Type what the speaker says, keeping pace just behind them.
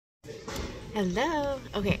Hello!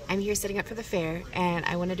 Okay, I'm here setting up for the fair and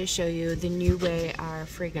I wanted to show you the new way our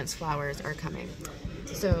fragrance flowers are coming.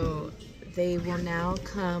 So they will now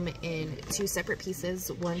come in two separate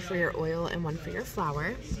pieces, one for your oil and one for your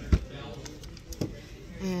flower.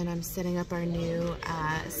 And I'm setting up our new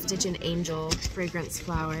Stitch and Angel fragrance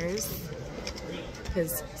flowers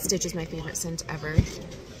because Stitch is my favorite scent ever.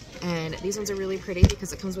 And these ones are really pretty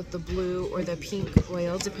because it comes with the blue or the pink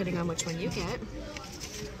oil depending on which one you get.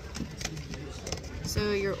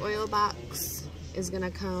 So your oil box is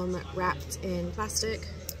gonna come wrapped in plastic,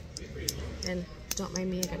 and don't mind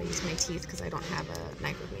me, I gotta use my teeth because I don't have a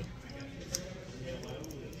knife with me.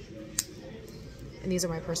 And these are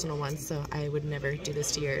my personal ones, so I would never do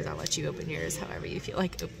this to yours. I'll let you open yours however you feel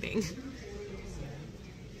like opening.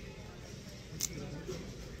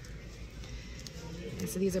 And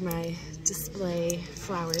so these are my display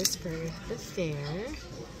flowers for the fair.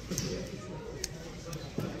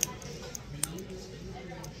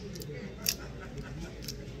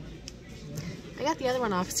 I got the other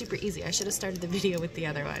one off super easy. I should have started the video with the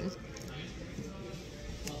other one.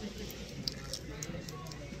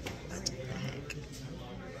 What the heck?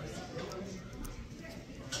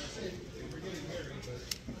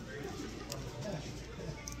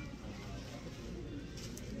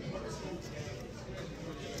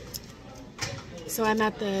 So I'm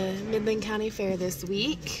at the Midland County Fair this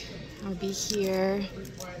week. I'll be here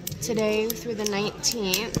today through the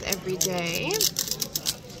 19th every day.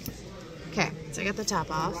 Okay, so I got the top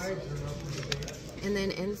off, and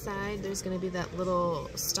then inside there's going to be that little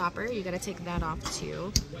stopper. You got to take that off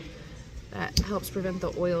too. That helps prevent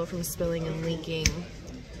the oil from spilling and leaking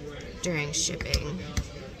during shipping.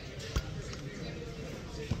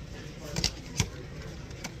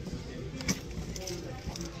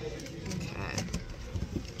 Okay.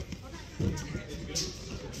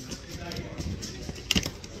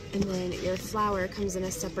 And then your flower comes in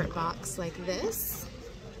a separate box like this.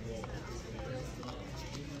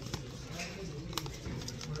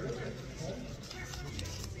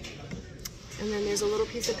 And then there's a little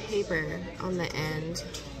piece of paper on the end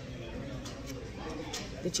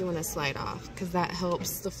that you want to slide off because that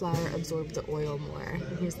helps the flower absorb the oil more.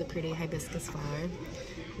 And here's the pretty hibiscus flower.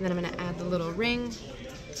 And then I'm going to add the little ring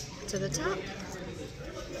to the top.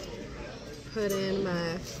 Put in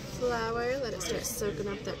my flower, let it start soaking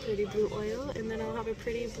up that pretty blue oil, and then I'll have a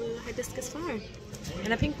pretty blue hibiscus flower.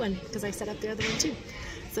 And a pink one because I set up the other one too.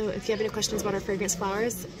 So if you have any questions about our fragrance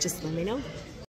flowers, just let me know.